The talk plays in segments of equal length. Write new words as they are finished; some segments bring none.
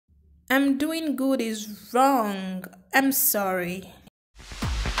I'm doing good is wrong. I'm sorry.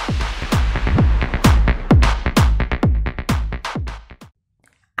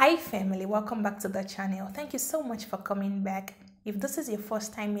 Hi family, welcome back to the channel. Thank you so much for coming back. If this is your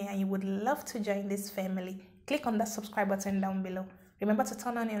first time here and you would love to join this family, click on that subscribe button down below. Remember to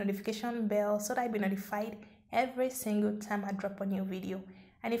turn on your notification bell so that you'll be notified every single time I drop a new video.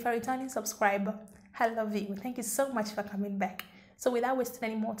 And if you're a returning subscriber, I love you. Thank you so much for coming back. So without wasting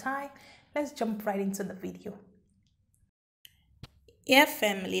any more time, let's jump right into the video. Yeah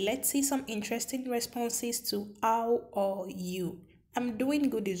family, let's see some interesting responses to how are you. I'm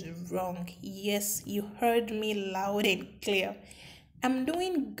doing good is wrong. Yes, you heard me loud and clear. I'm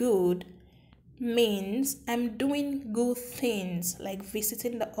doing good means I'm doing good things like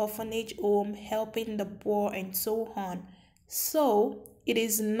visiting the orphanage home, helping the poor, and so on. So, it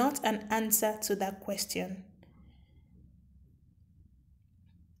is not an answer to that question.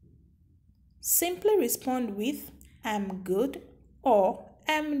 Simply respond with I'm good or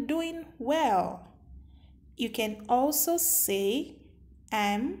I'm doing well. You can also say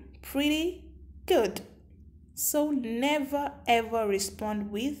I'm pretty good. So never ever respond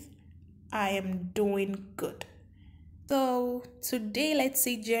with I am doing good. So today let's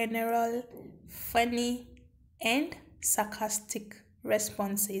see general, funny, and sarcastic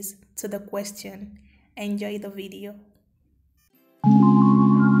responses to the question. Enjoy the video.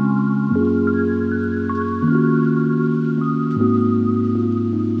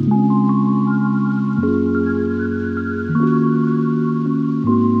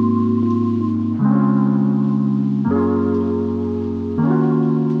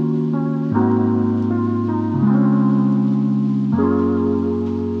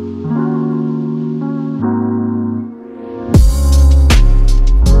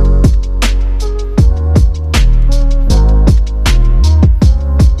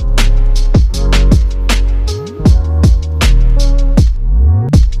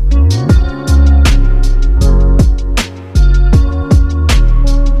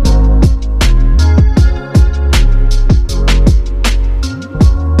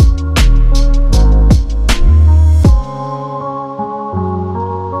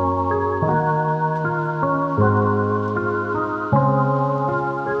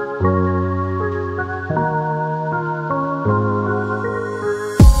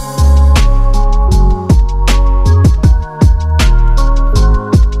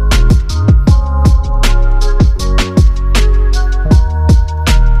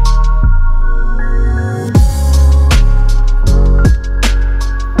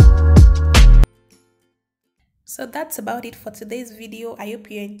 So that's about it for today's video. I hope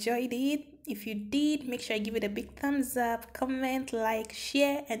you enjoyed it. If you did, make sure you give it a big thumbs up, comment, like,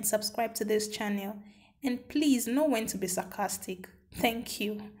 share, and subscribe to this channel. And please know when to be sarcastic. Thank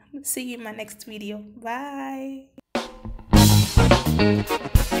you. See you in my next video. Bye.